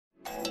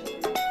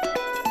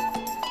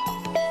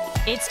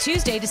It's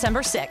Tuesday,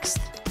 December 6th.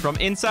 From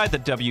inside the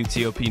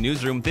WTOP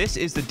newsroom, this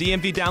is the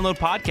DMV Download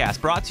Podcast,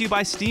 brought to you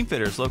by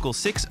Steamfitters Local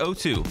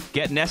 602.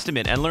 Get an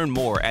estimate and learn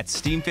more at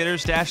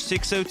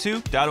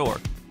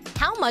steamfitters-602.org.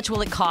 How much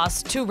will it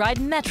cost to ride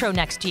Metro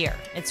next year?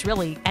 It's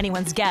really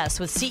anyone's guess,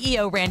 with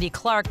CEO Randy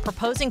Clarke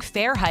proposing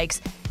fare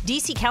hikes,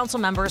 D.C. council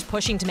members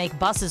pushing to make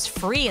buses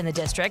free in the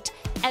district,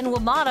 and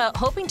WMATA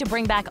hoping to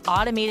bring back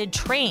automated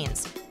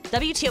trains.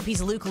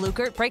 WTOP's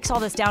Lukert breaks all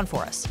this down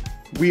for us.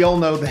 We all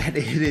know that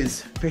it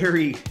is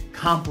very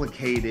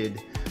complicated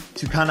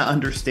to kind of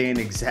understand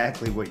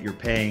exactly what you're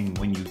paying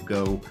when you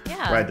go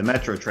ride the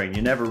Metro train.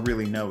 You never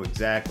really know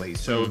exactly.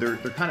 So they're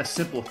kind of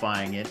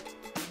simplifying it.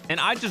 And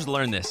I just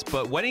learned this,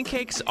 but wedding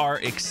cakes are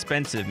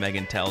expensive,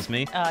 Megan tells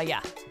me.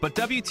 Yeah. But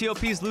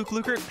WTOP's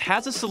Lukert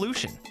has a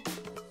solution.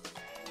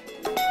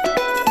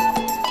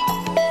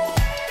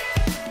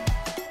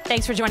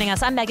 Thanks for joining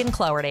us. I'm Megan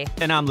Cloherty.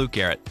 And I'm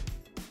Lukert.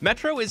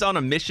 Metro is on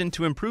a mission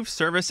to improve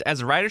service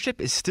as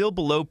ridership is still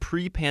below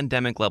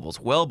pre-pandemic levels,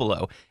 well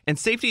below, and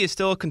safety is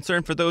still a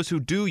concern for those who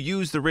do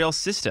use the rail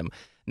system.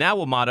 Now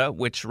WMATA,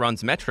 which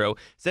runs Metro,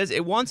 says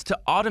it wants to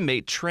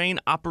automate train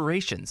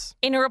operations.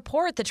 In a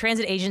report, the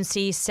transit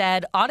agency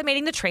said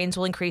automating the trains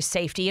will increase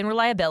safety and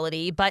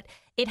reliability, but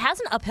it has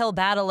an uphill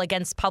battle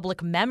against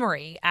public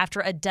memory after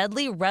a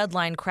deadly red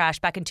line crash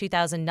back in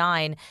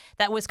 2009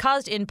 that was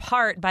caused in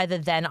part by the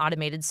then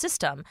automated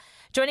system.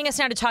 Joining us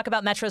now to talk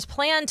about Metro's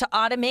plan to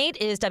automate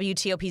is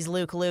WTOP's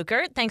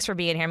Lukert. Thanks for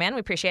being here, man. We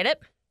appreciate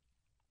it.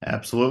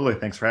 Absolutely.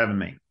 Thanks for having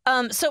me.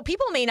 So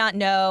people may not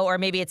know, or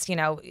maybe it's,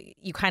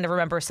 you kind of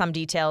remember some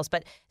details,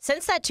 but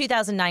since that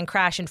 2009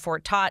 crash in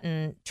Fort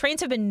Totten,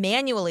 trains have been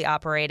manually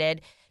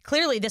operated.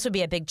 Clearly, this would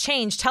be a big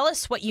change. Tell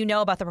us what you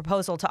know about the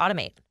proposal to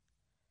automate.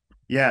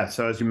 Yeah.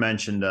 So as you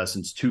mentioned,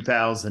 since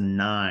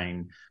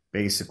 2009,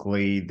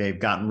 basically, they've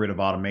gotten rid of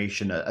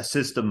automation,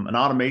 an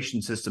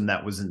automation system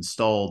that was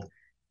installed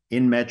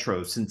in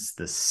Metro since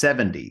the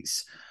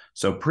 70s.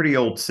 So pretty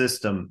old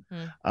system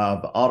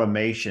of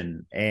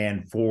automation.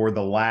 And for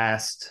the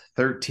last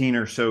 13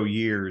 or so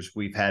years,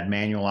 we've had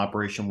manual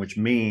operation, which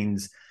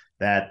means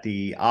that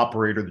the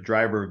operator, the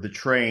driver of the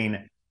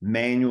train,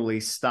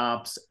 manually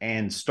stops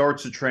and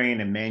starts the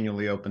train and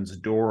manually opens the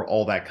door,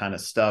 all that kind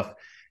of stuff.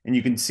 And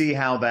you can see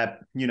how that,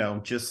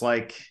 just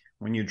like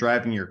when you're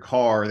driving your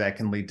car, that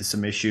can lead to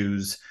some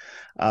issues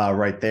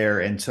right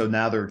there. And so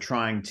now they're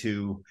trying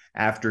to,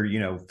 after,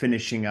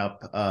 finishing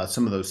up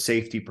some of those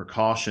safety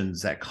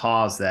precautions that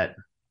caused that,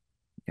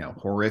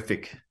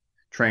 horrific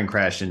train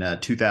crash in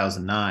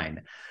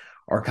 2009,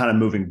 are kind of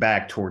moving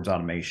back towards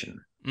automation.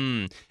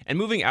 And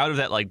moving out of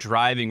that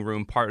driving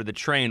room part of the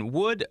train,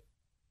 would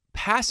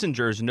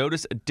passengers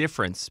notice a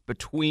difference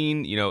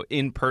between,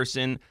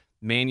 in-person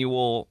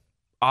manual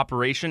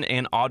operation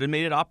and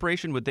automated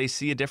operation? Would they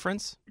see a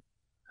difference?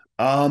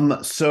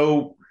 It's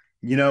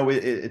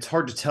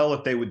hard to tell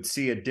if they would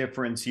see a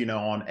difference,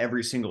 on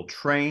every single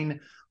train,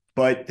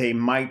 but they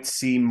might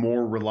see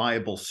more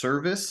reliable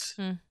service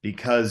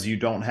because you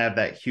don't have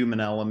that human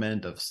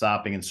element of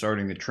stopping and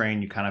starting the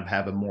train. You kind of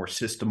have a more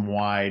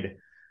system-wide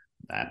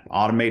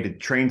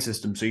automated train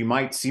system. So you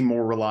might see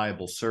more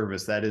reliable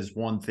service. That is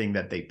one thing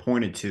that they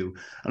pointed to.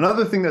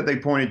 Another thing that they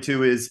pointed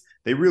to is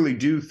they really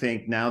do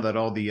think, now that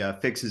all the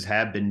fixes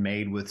have been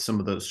made with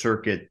some of those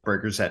circuit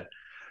breakers that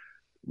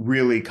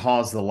really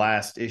caused the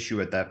last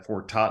issue at that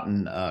Fort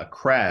Totten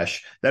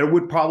crash, that it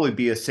would probably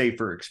be a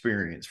safer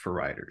experience for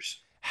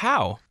riders.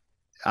 How?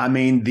 I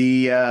mean,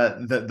 the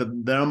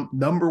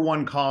number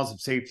one cause of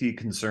safety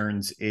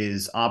concerns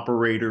is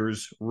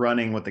operators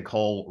running what they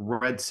call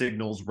red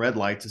signals, red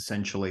lights,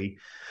 essentially,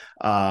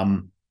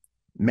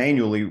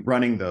 manually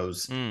running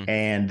those.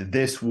 And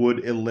this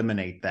would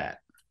eliminate that.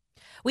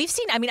 I've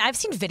seen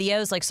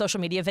videos, social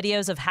media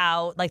videos of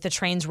how the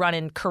trains run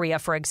in Korea,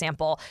 for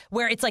example,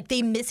 where it's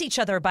they miss each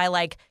other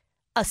by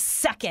a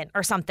second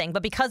or something.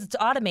 But because it's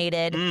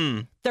automated,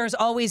 there's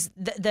always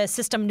the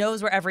system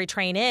knows where every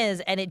train is,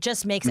 and it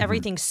just makes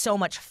everything so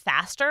much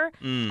faster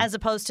as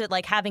opposed to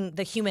having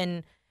the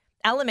human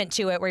element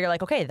to it where you're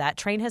okay, that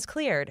train has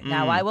cleared.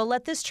 Now I will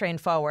let this train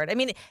forward. I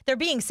mean, they're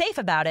being safe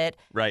about it,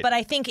 right? But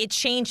I think it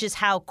changes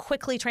how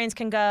quickly trains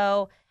can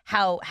go,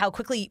 how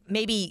quickly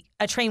maybe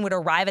a train would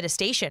arrive at a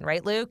station,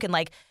 right, Luke? And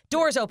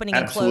doors opening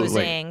and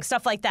closing,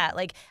 stuff like that.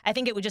 I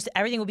think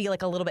everything would be a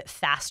little bit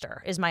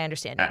faster, is my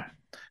understanding.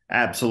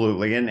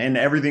 Absolutely. And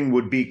everything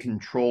would be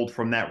controlled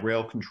from that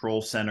rail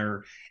control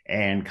center,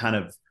 and kind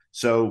of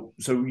so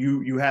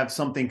you have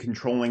something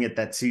controlling it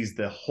that sees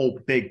the whole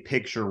big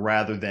picture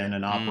rather than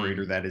an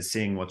operator that is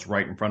seeing what's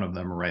right in front of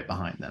them or right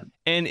behind them.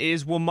 And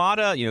is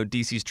WMATA,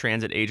 DC's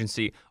transit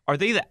agency, are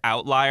they the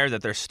outlier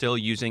that they're still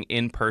using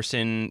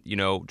in-person,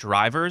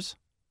 drivers?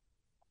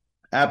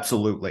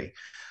 Absolutely.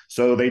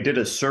 So they did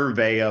a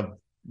survey of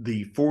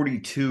the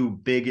 42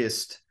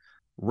 biggest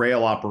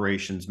rail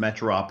operations,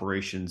 metro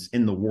operations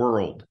in the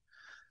world.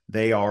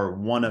 They are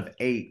one of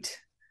 8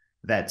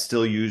 that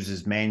still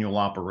uses manual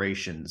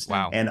operations.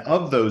 Wow. And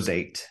of those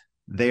 8,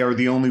 they are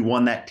the only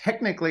one that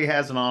technically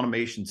has an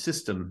automation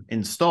system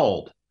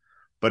installed,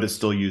 but is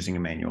still using a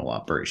manual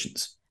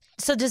operations.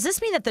 So does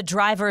this mean that the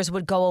drivers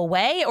would go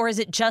away, or is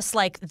it just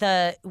like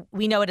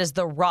we know it as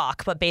the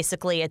rock, but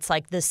basically it's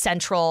like the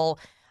central,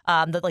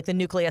 the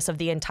nucleus of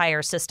the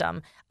entire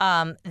system,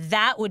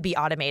 that would be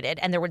automated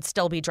and there would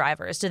still be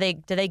drivers? Do they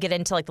get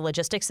into like the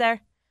logistics there?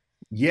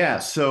 Yeah.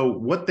 So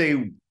what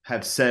they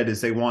have said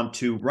is they want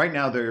to, right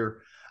now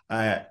they're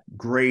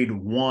grade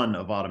 1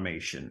 of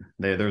automation.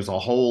 There's a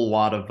whole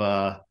lot of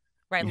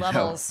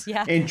levels.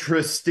 Yeah.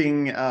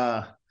 Interesting,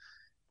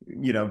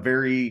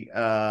 very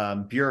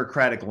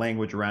bureaucratic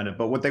language around it.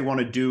 But what they want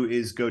to do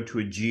is go to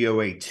a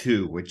GOA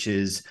 2, which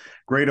is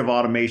grade of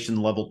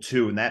automation level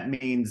 2. And that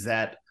means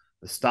that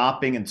the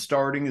stopping and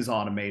starting is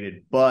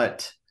automated,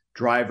 but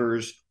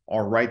drivers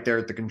are right there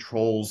at the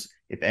controls.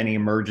 If any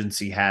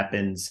emergency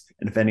happens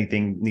and if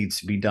anything needs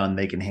to be done,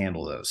 they can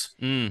handle those.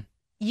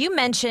 You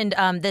mentioned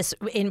this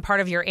in part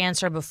of your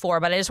answer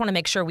before, but I just want to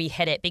make sure we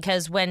hit it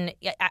because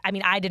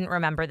I didn't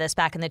remember this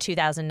back in the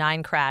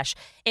 2009 crash.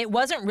 It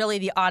wasn't really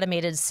the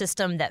automated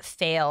system that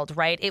failed,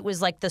 right? It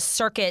was like the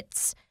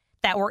circuits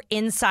that were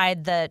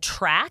inside the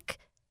track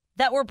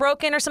that were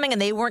broken or something,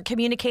 and they weren't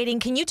communicating.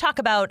 Can you talk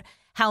about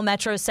how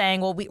Metro's saying,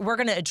 well, we're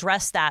going to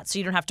address that so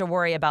you don't have to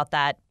worry about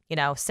that,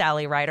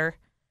 Sally Ryder?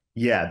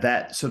 Yeah,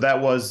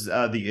 that was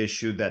the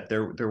issue, that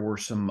there were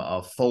some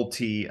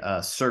faulty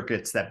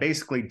circuits that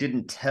basically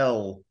didn't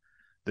tell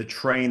the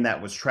train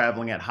that was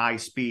traveling at high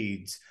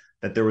speeds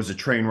that there was a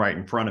train right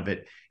in front of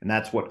it. And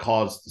that's what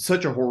caused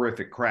such a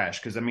horrific crash.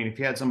 Because, if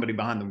you had somebody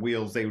behind the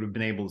wheels, they would have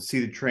been able to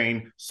see the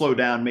train, slow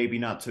down, maybe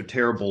not so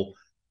terrible.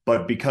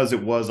 But because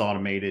it was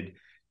automated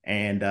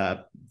and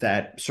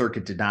that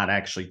circuit did not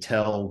actually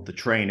tell the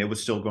train, it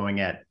was still going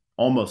at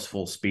almost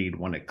full speed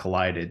when it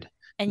collided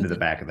into the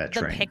back of that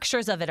train. The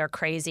pictures of it are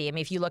crazy.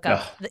 If you look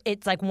up,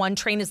 it's like one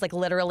train is like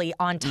literally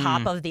on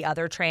top of the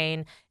other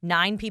train.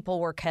 9 people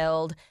were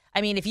killed.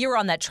 If you were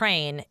on that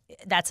train,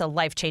 that's a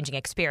life-changing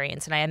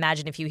experience. And I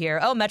imagine if you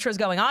hear, oh, Metro's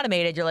going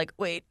automated, you're like,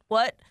 wait,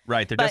 what?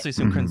 Right. There are definitely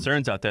some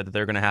concerns out there that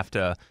they're going to have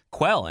to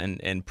quell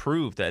and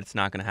prove that it's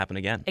not going to happen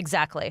again.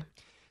 Exactly.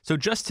 So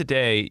just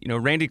today,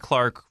 Randy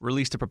Clarke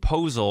released a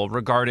proposal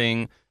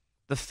regarding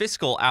the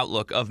fiscal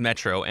outlook of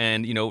Metro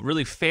and,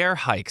 really fare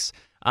hikes.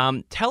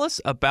 Tell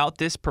us about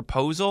this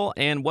proposal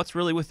and what's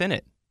really within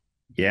it.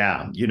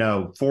 Yeah,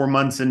 4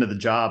 months into the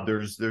job,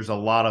 there's a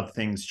lot of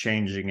things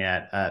changing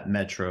at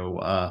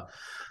Metro.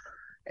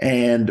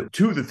 And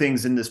 2 of the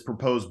things in this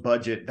proposed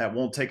budget that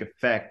won't take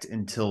effect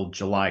until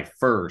July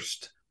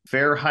 1st,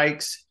 fare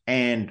hikes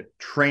and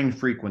train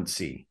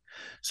frequency.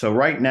 So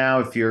right now,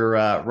 if you're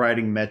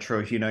riding Metro,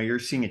 you're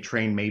seeing a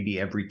train maybe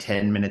every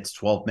 10 minutes,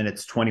 12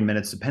 minutes, 20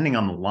 minutes, depending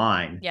on the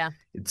line. Yeah.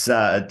 It's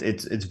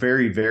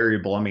very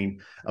variable.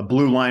 A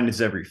blue line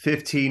is every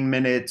 15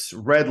 minutes.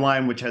 Red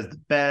line, which has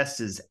the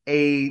best, is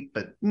 8,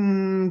 but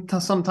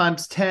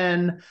sometimes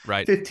 10,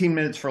 right. 15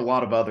 minutes for a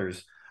lot of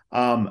others.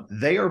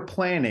 They are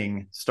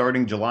planning,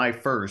 starting July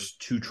 1st,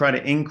 to try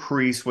to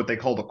increase what they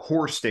call the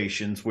core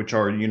stations, which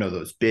are,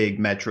 those big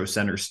Metro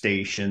Center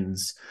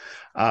stations,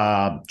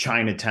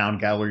 Chinatown,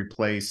 Gallery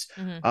Place,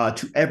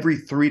 to every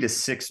 3 to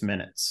 6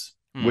 minutes,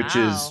 which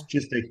is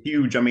just a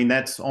huge,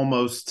 that's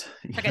almost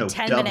like a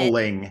 10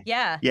 doubling. Minute.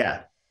 Yeah.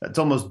 Yeah. That's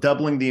almost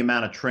doubling the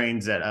amount of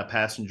trains that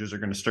passengers are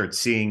going to start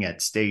seeing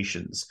at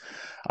stations.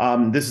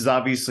 This is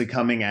obviously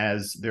coming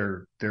as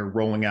they're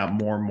rolling out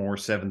more and more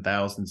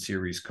 7000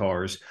 series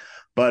cars.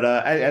 But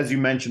as you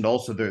mentioned,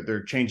 also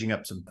they're changing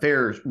up some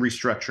fare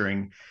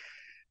restructuring.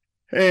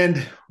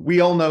 And we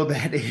all know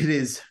that it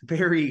is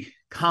very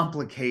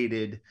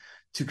complicated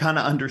to kind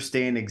of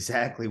understand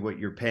exactly what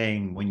you're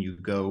paying when you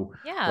go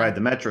ride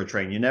the Metro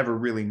train. You never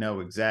really know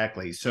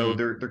exactly. So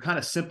they're kind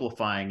of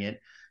simplifying it,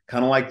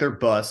 kind of like their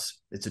bus.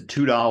 It's a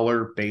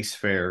 $2 base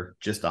fare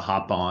just to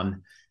hop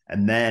on.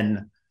 And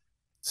then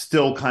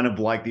still kind of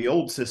like the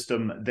old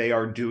system, they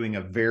are doing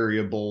a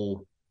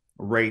variable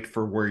rate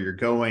for where you're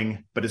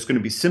going, but it's going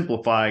to be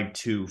simplified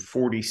to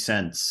 40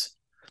 cents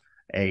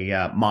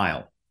a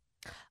mile.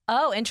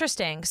 Oh,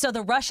 interesting. So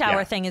the rush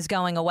hour thing is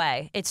going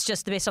away. It's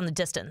just based on the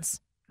distance.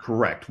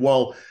 Correct.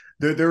 Well,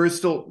 there's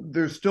still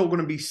going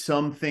to be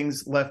some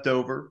things left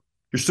over.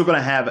 You're still going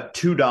to have a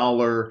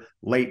 $2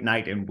 late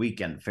night and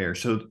weekend fare.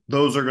 So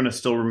those are going to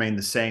still remain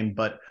the same.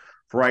 But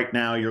for right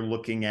now, you're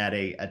looking at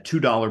a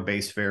 $2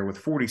 base fare with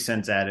 40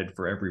 cents added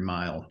for every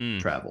mile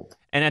traveled.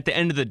 And at the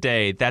end of the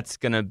day, that's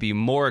going to be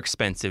more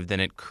expensive than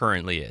it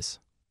currently is.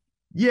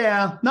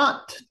 Yeah,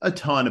 not a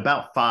ton,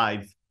 about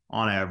 5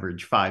 on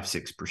average,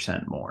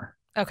 5-6% more.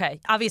 Okay.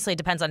 Obviously, it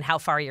depends on how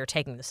far you're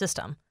taking the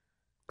system.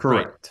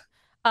 Correct.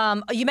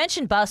 You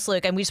mentioned bus,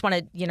 Luke, and we just want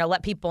to,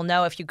 let people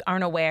know, if you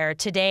aren't aware,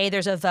 today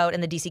there's a vote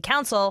in the D.C.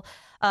 Council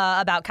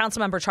about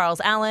Councilmember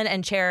Charles Allen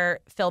and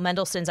Chair Phil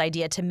Mendelson's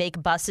idea to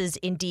make buses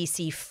in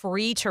D.C.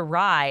 free to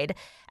ride.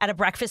 At a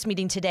breakfast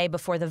meeting today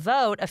before the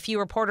vote, a few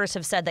reporters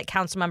have said that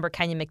Councilmember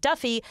Kenya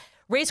McDuffie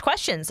raised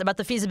questions about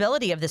the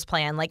feasibility of this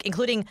plan,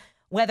 including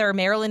whether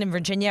Maryland and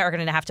Virginia are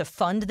going to have to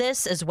fund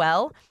this as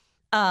well.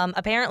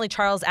 Apparently,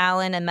 Charles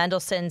Allen and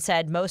Mendelson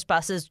said most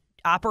buses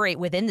operate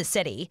within the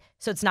city,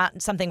 so it's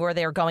not something where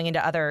they're going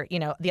into other,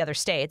 the other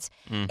states,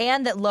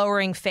 and that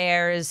lowering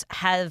fares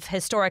have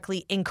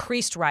historically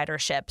increased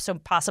ridership, so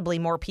possibly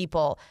more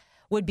people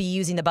would be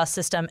using the bus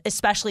system,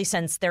 especially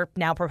since they're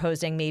now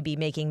proposing maybe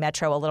making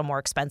Metro a little more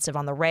expensive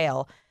on the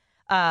rail.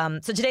 So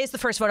today is the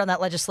first vote on that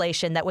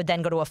legislation that would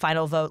then go to a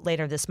final vote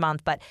later this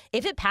month. But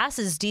if it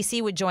passes,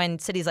 D.C. would join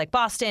cities like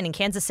Boston and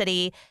Kansas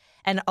City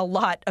and a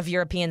lot of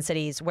European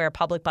cities where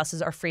public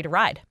buses are free to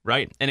ride.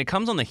 Right. And it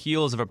comes on the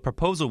heels of a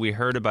proposal we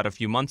heard about a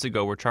few months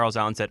ago where Charles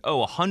Allen said,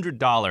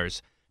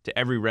 $100 to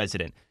every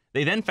resident.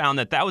 They then found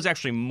that was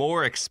actually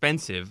more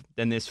expensive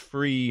than this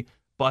free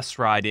bus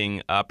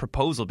riding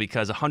proposal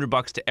because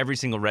 $100 to every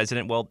single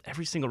resident. Well,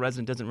 every single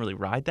resident doesn't really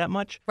ride that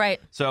much. Right.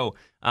 So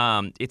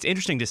it's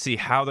interesting to see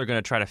how they're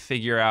going to try to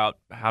figure out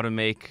how to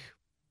make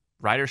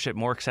ridership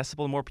more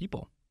accessible to more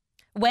people.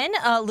 When,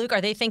 Luke, are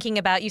they thinking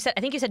about, I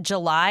think you said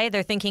July,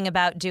 they're thinking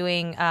about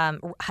doing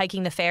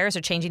hiking the fares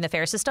or changing the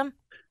fare system?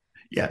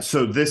 Yeah,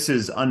 so this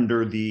is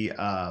under the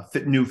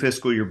new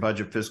fiscal year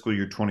budget, fiscal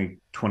year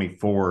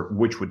 2024,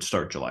 which would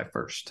start July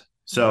 1st.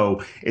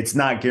 So it's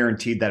not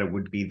guaranteed that it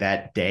would be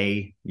that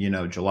day,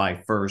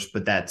 July 1st,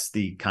 but that's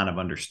the kind of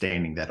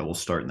understanding that it will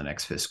start in the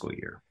next fiscal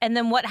year. And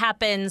then what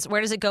happens? Where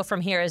does it go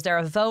from here? Is there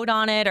a vote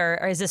on it, or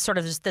is this sort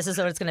of just, this is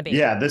what it's going to be?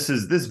 Yeah, this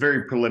is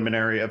very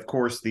preliminary. Of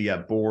course, the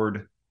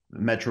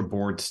Metro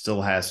board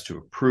still has to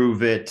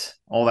approve it,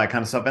 all that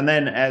kind of stuff. And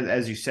then,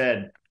 as you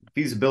said,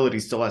 feasibility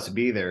still has to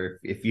be there.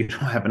 If you don't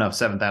have enough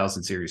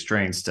 7,000 series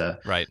trains to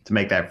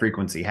make that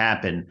frequency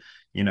happen,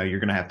 you're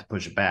going to have to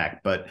push it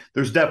back. But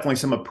there's definitely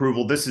some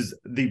approval. This is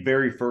the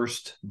very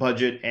first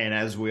budget. And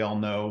as we all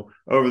know,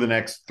 over the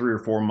next 3 or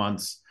 4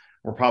 months,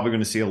 we're probably going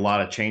to see a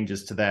lot of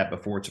changes to that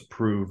before it's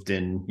approved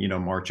in,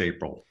 March,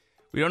 April.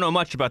 We don't know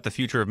much about the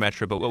future of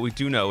Metro, but what we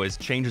do know is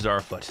changes are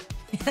afoot.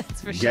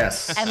 That's for sure.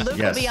 Yes. And Luke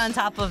will be on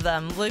top of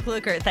them. Luke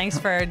Lukert, thanks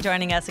for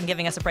joining us and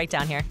giving us a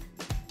breakdown here.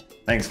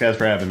 Thanks, guys,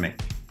 for having me.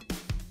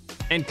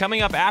 And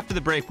coming up after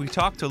the break, we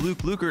talk to Luke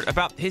Lukert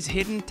about his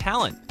hidden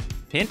talent.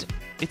 Hint,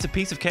 it's a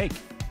piece of cake.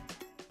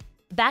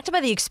 Backed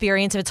by the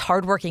experience of its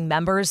hardworking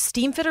members,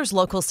 Steamfitters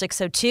Local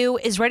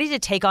 602 is ready to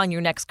take on your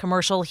next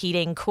commercial,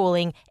 heating,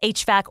 cooling,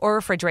 HVAC, or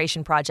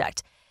refrigeration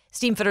project.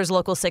 Steamfitters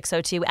Local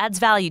 602 adds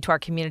value to our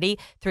community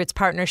through its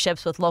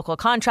partnerships with local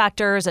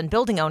contractors and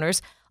building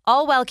owners,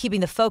 all while keeping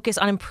the focus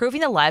on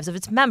improving the lives of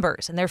its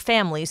members and their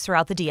families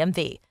throughout the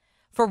DMV.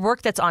 For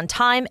work that's on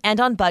time and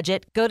on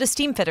budget, go to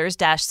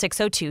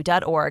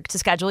steamfitters-602.org to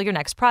schedule your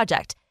next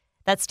project.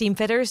 That's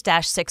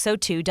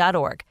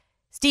steamfitters-602.org.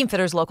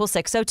 Steamfitters Local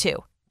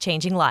 602,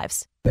 changing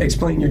lives.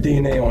 Explain your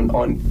DNA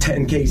on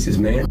 10 cases,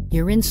 man.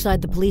 You're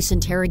inside the police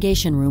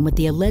interrogation room with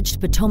the alleged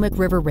Potomac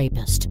River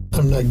rapist.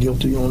 I'm not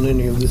guilty on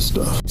any of this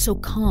stuff. So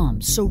calm,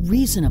 so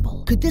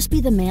reasonable. Could this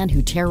be the man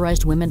who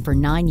terrorized women for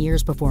 9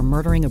 years before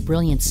murdering a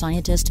brilliant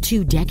scientist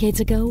 2 decades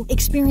ago?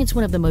 Experience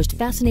one of the most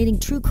fascinating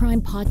true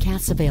crime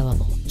podcasts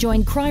available.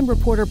 Join crime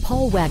reporter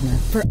Paul Wagner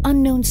for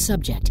Unknown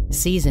Subject,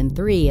 Season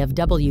 3 of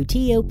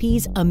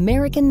WTOP's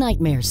American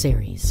Nightmare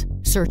series.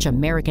 Search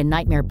American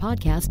Nightmare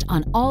Podcast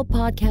on all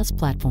podcast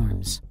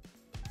platforms.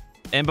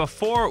 And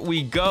before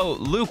we go,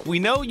 Luke, we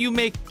know you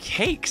make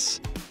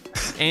cakes.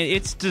 And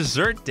it's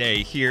dessert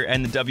day here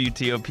in the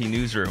WTOP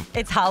newsroom.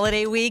 It's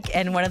holiday week,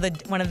 and one of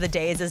the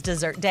days is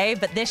dessert day.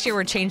 But this year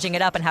we're changing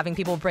it up and having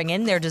people bring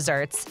in their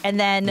desserts. And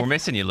then we're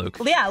missing you, Luke.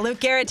 Yeah, Luke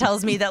Garrett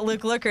tells me that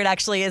Luke Lukert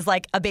actually is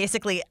like a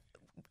basically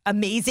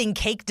amazing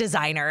cake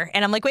designer.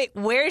 And I'm like, wait,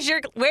 where's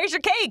your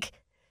cake?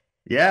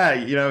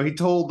 Yeah, he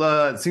told,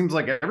 it seems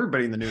like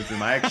everybody in the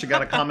newsroom. I actually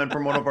got a comment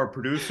from one of our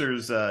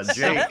producers,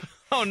 Jake.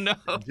 Oh, no.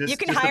 You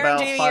can hire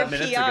him to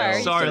do your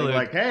PR. Sorry, Luke.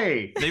 Like,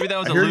 hey. Maybe that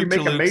was a Luke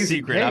to Luke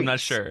secret. Cakes. I'm not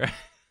sure.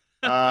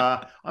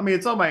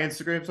 It's on my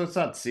Instagram, so it's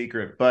not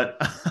secret. But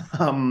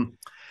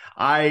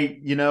I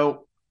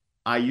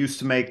used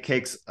to make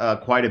cakes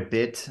quite a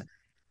bit.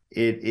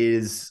 It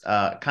is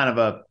kind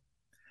of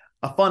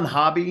a fun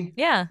hobby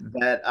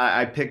that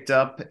I picked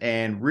up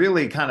and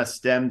really kind of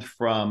stemmed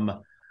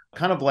from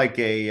kind of like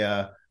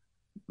I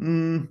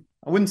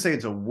wouldn't say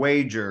it's a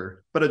wager,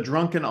 but a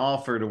drunken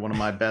offer to one of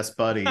my best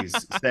buddies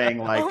saying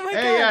like,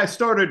 hey, God. I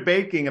started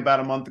baking about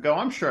a month ago.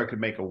 I'm sure I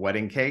could make a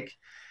wedding cake.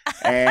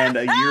 And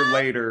a year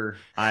later,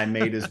 I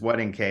made his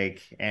wedding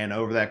cake. And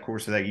over that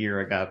course of that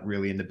year, I got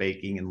really into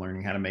baking and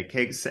learning how to make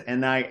cakes.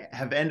 And I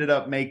have ended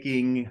up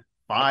making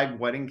 5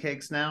 wedding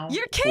cakes now.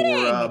 You're kidding.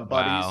 For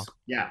buddies. Wow.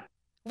 Yeah.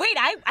 Wait,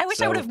 I wish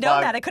I would have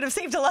known that. I could have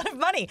saved a lot of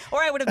money.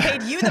 Or I would have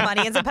paid you the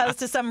money as opposed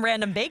to some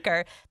random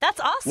baker.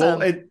 That's awesome.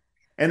 Well,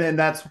 and then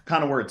that's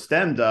kind of where it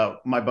stemmed.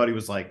 My buddy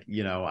was like,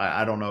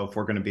 I don't know if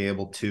we're going to be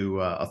able to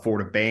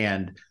afford a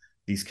band.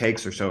 These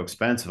cakes are so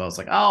expensive. I was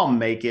like, I'll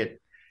make it.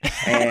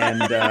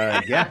 And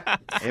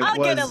I'll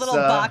get a little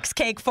box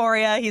cake for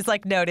you. He's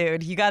like, no,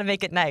 dude, you got to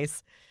make it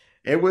nice.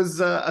 It was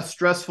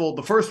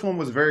the first one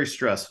was very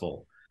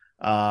stressful.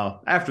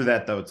 After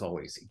that, though, it's all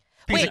easy.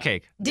 Piece of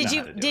cake.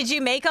 Did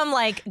you make them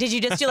did you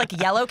just do like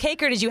yellow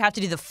cake, or did you have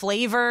to do the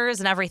flavors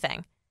and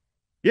everything?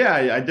 Yeah,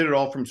 I did it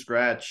all from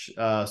scratch.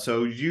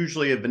 So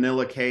usually a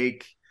vanilla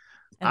cake,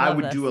 I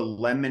would do a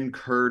lemon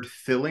curd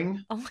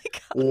filling. Oh my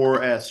God.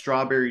 Or a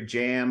strawberry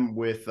jam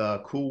with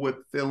Cool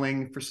Whip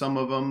filling for some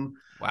of them.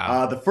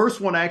 Wow. The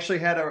first one actually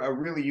had a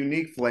really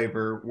unique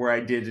flavor where I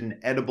did an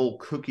edible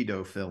cookie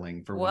dough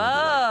filling for one of the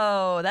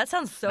Whoa, that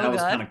sounds so good. That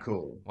was kind of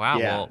cool. Wow.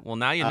 Yeah. Well,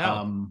 now you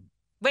know.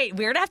 Wait,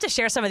 we're gonna have to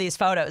share some of these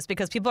photos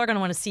because people are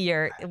gonna want to see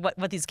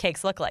what these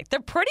cakes look like.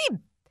 They're pretty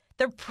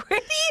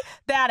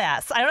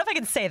badass. I don't know if I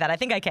can say that. I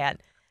think I can.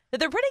 But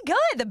they're pretty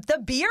good. The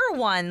beer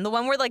one, the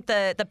one where like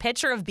the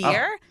pitcher of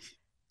beer,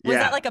 was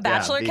that like a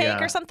bachelor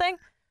cake or something?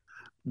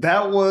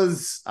 That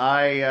was,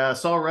 I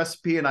saw a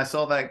recipe and I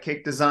saw that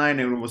cake design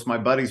and it was my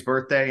buddy's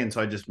birthday. And so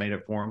I just made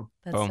it for him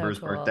for his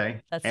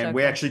birthday. And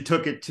we actually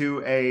took it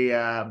to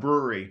a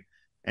brewery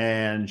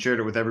and shared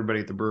it with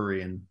everybody at the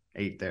brewery and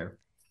ate there.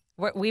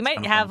 We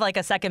might have like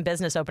a second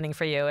business opening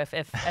for you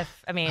if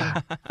I mean,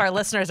 our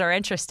listeners are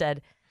interesed.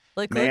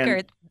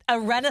 Lukert,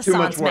 a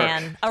renaissance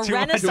man. A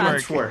renaissance.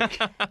 Too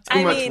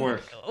much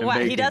work. Wow,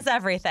 he does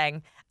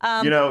everything.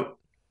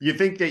 You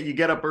think that you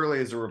get up early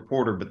as a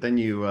reporter, but then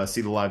you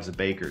see the lives of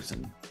bakers,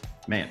 and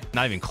man,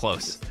 not even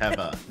close.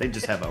 They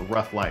just have a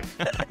rough life.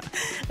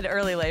 An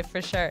early life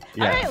for sure.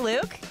 Yeah. All right,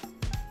 Luke.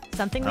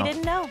 Something we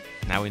didn't know.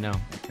 Now we know.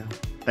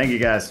 Thank you,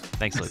 guys.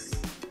 Thanks, Luke.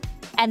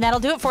 And that'll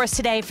do it for us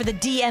today for the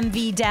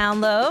DMV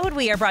Download.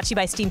 We are brought to you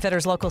by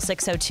Steamfitters Local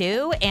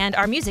 602, and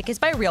our music is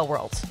by Real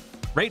World.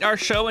 Rate our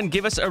show and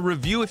give us a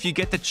review if you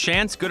get the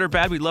chance. Good or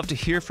bad, we'd love to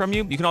hear from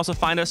you. You can also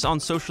find us on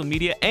social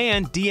media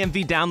and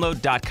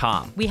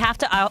dmvdownload.com. We have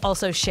to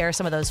also share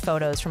some of those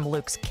photos from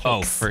Luke's cakes.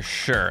 Oh, for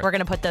sure. We're going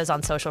to put those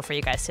on social for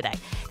you guys today.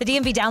 The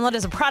DMV Download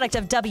is a product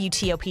of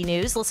WTOP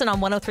News. Listen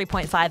on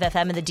 103.5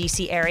 FM in the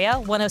D.C. area,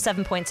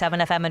 107.7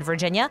 FM in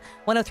Virginia,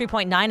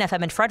 103.9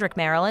 FM in Frederick,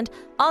 Maryland,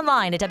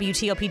 online at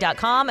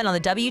WTOP.com and on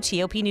the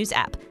WTOP News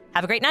app.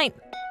 Have a great night.